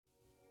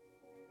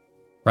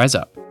Rise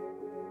Up,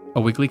 a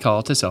weekly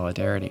call to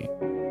solidarity.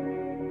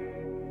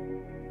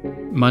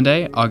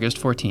 Monday, August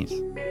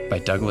 14th, by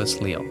Douglas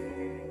Leal.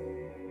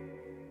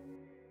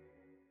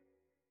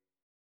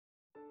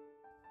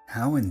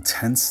 How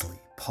intensely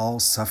Paul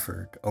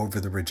suffered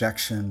over the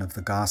rejection of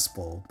the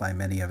gospel by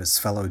many of his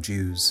fellow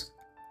Jews.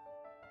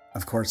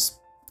 Of course,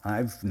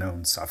 I've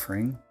known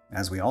suffering,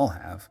 as we all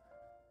have,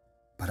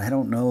 but I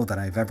don't know that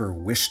I've ever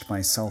wished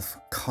myself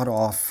cut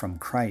off from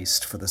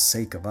Christ for the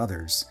sake of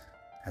others,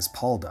 as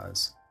Paul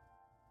does.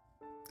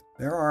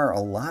 There are a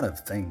lot of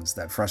things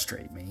that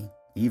frustrate me,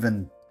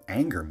 even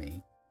anger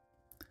me.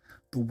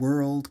 The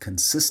world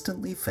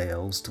consistently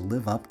fails to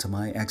live up to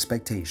my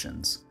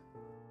expectations,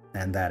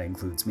 and that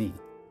includes me.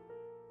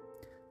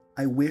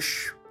 I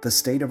wish the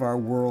state of our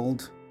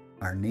world,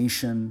 our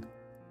nation,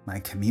 my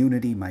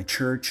community, my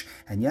church,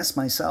 and yes,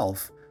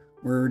 myself,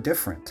 were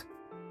different.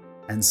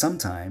 And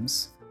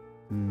sometimes,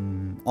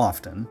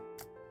 often,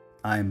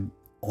 I'm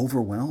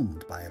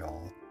overwhelmed by it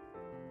all.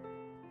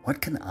 What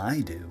can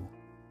I do?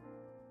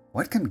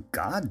 What can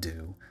God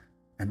do?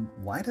 And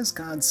why does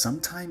God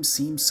sometimes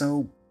seem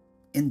so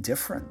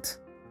indifferent?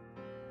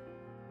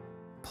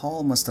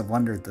 Paul must have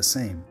wondered the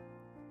same.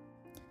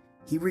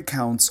 He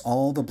recounts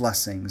all the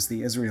blessings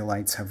the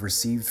Israelites have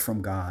received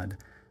from God,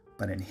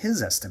 but in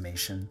his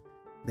estimation,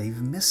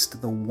 they've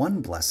missed the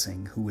one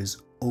blessing who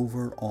is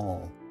over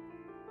all,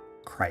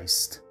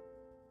 Christ.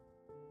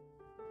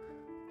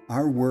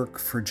 Our work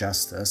for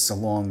justice,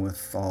 along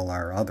with all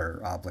our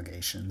other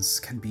obligations,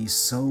 can be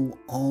so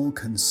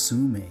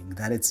all-consuming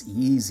that it's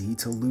easy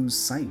to lose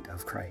sight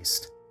of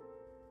Christ.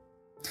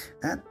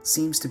 That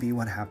seems to be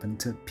what happened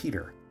to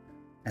Peter,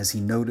 as he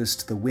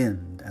noticed the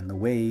wind and the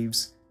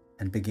waves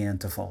and began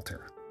to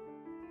falter.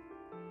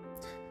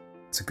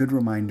 It's a good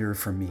reminder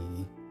for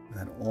me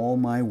that all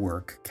my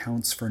work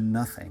counts for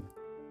nothing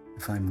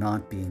if I'm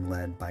not being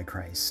led by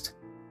Christ.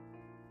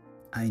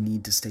 I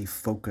need to stay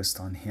focused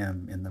on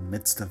Him in the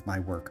midst of my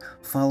work,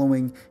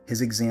 following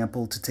His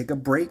example to take a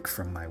break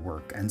from my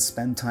work and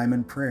spend time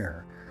in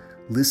prayer,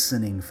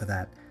 listening for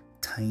that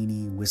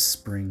tiny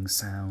whispering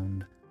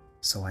sound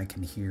so I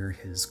can hear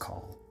His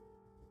call.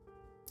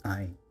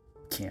 I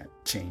can't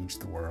change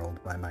the world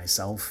by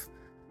myself,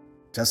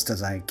 just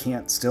as I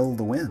can't still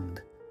the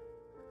wind,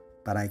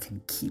 but I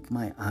can keep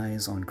my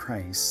eyes on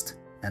Christ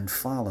and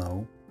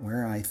follow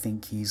where I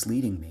think He's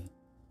leading me.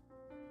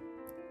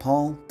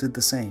 Paul did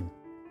the same.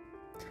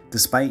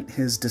 Despite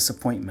his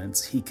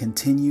disappointments, he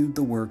continued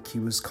the work he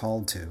was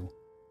called to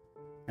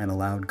and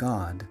allowed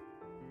God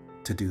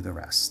to do the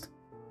rest.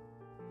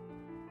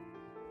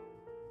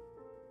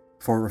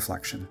 For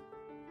reflection,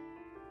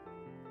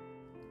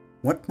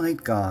 what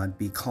might God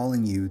be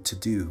calling you to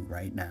do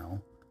right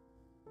now?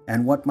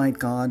 And what might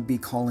God be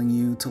calling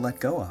you to let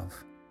go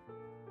of?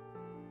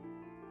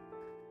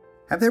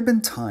 Have there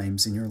been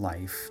times in your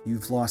life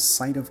you've lost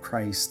sight of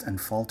Christ and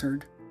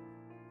faltered?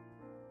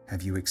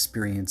 Have you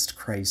experienced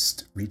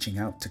Christ reaching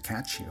out to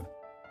catch you?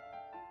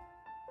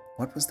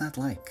 What was that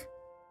like?